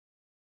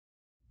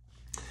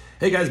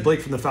Hey guys, Blake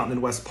from the Fountain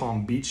in West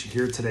Palm Beach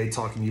here today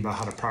talking to you about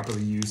how to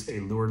properly use a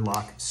Luer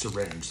lock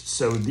syringe.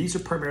 So these are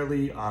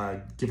primarily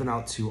given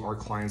out to our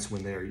clients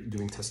when they're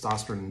doing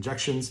testosterone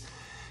injections.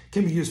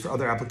 Can be used for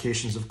other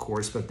applications, of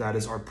course, but that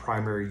is our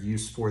primary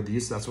use for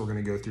these. So that's what we're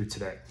gonna go through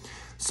today.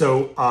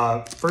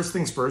 So first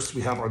things first,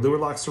 we have our Luer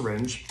lock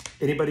syringe.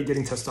 Anybody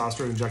getting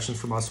testosterone injections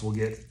from us will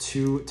get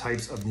two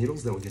types of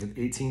needles. They will get an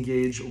 18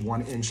 gauge,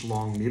 1 inch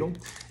long needle.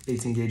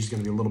 18 gauge is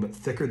gonna be a little bit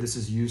thicker. This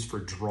is used for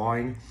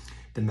drawing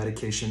the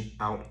medication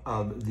out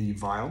of the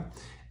vial.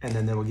 And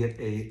then they will get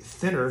a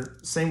thinner,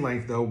 same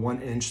length though,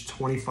 1 inch,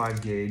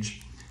 25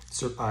 gauge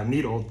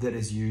needle that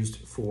is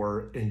used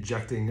for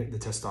injecting the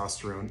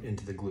testosterone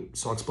into the glute.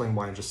 So I'll explain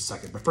why in just a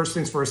second. But first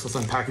things first, let's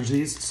unpackage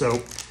these.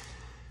 So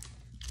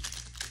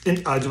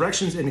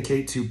directions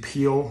indicate to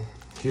peel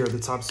here at the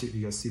top. So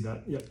you guys see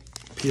that? Yep.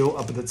 Peel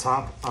up at the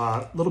top.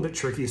 A little bit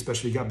tricky,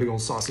 especially if you got big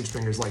old sausage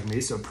fingers like me.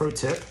 So pro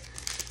tip,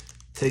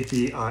 take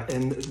the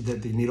end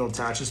that the needle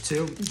attaches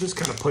to, just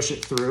kind of push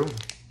it through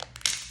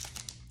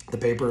the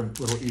paper. A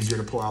little easier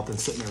to pull out than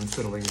sitting there and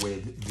fiddling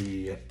with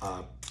the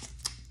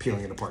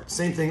peeling it apart.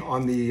 Same thing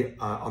on the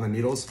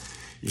needles.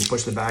 You can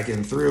push the back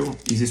end through.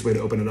 Easiest way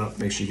to open it up.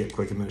 Make sure you get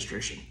quick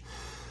administration.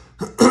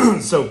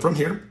 So from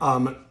here,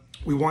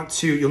 we want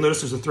to, you'll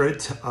notice there's a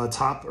threaded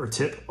top or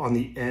tip on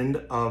the end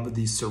of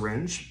the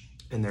syringe,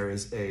 and there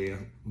is a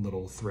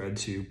little thread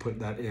to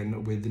put that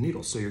in with the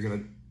needle. So you're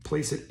gonna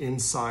place it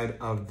inside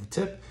of the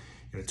tip,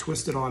 you're gonna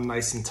twist it on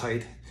nice and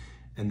tight,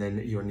 and then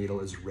your needle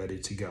is ready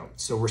to go.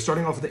 So we're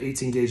starting off with the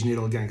 18 gauge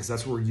needle again, because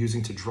that's what we're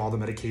using to draw the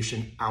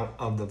medication out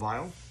of the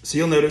vial. So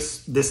you'll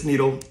notice this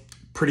needle,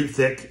 pretty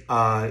thick.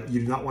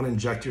 You do not want to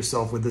inject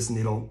yourself with this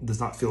needle. It does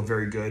not feel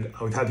very good.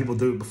 We've had people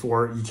do it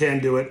before. You can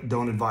do it,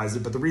 don't advise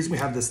it. But the reason we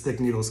have this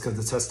thick needle is because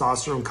the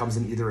testosterone comes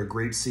in either a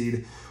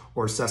grapeseed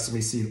or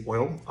sesame seed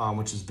oil,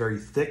 which is very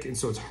thick. And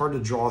so it's hard to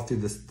draw through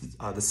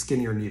the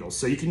skinnier needles.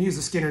 So you can use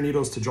the skinnier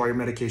needles to draw your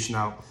medication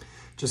out.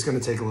 Just gonna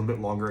take a little bit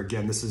longer.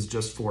 Again, this is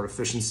just for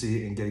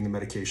efficiency in getting the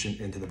medication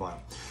into the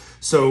vial.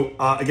 So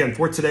again,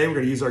 for today, we're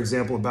gonna use our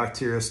example of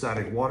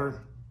bacteriostatic water.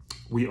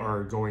 We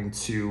are going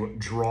to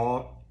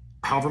draw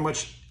however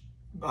much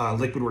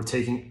liquid we're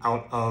taking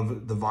out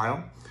of the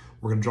vial.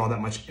 We're gonna draw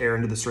that much air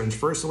into the syringe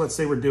first. So let's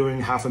say we're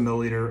doing 1/2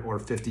 milliliter or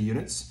 50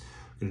 units.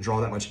 We're gonna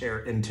draw that much air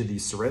into the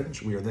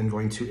syringe. We are then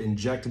going to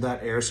inject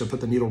that air. So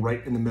put the needle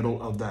right in the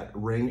middle of that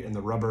ring and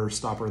the rubber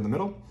stopper in the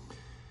middle.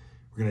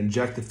 We're gonna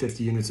inject the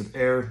 50 units of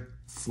air,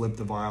 flip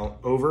the vial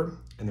over,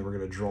 and then we're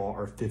gonna draw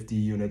our 50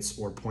 units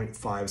or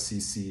 0.5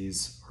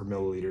 cc's or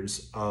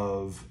milliliters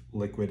of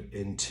liquid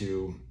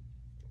into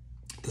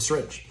the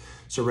syringe.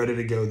 So ready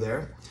to go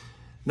there.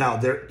 Now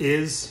there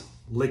is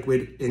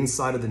liquid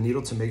inside of the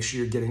needle to make sure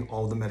you're getting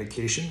all the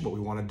medication. What we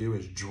wanna do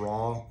is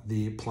draw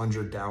the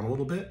plunger down a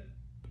little bit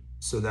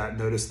so that,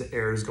 notice the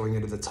air is going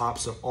into the top.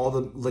 So all the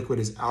liquid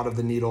is out of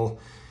the needle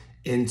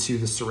into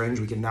the syringe.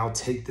 We can now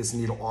take this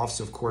needle off.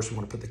 So of course we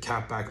wanna put the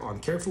cap back on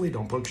carefully,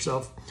 don't poke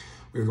yourself.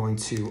 We're going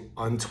to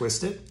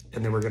untwist it,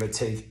 and then we're gonna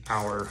take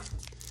our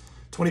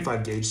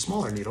 25 gauge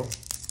smaller needle,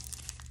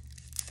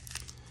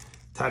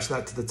 attach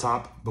that to the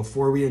top.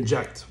 Before we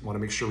inject, wanna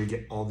make sure we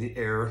get all the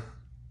air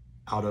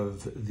out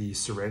of the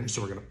syringe.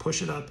 So we're gonna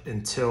push it up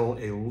until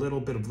a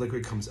little bit of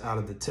liquid comes out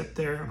of the tip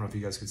there. I don't know if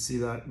you guys could see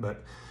that,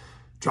 but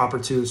drop or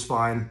two is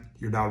fine.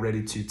 You're now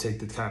ready to take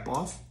the cap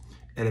off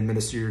and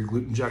administer your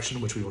glute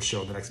injection, which we will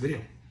show in the next video.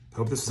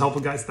 Hope this was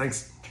helpful, guys.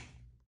 Thanks.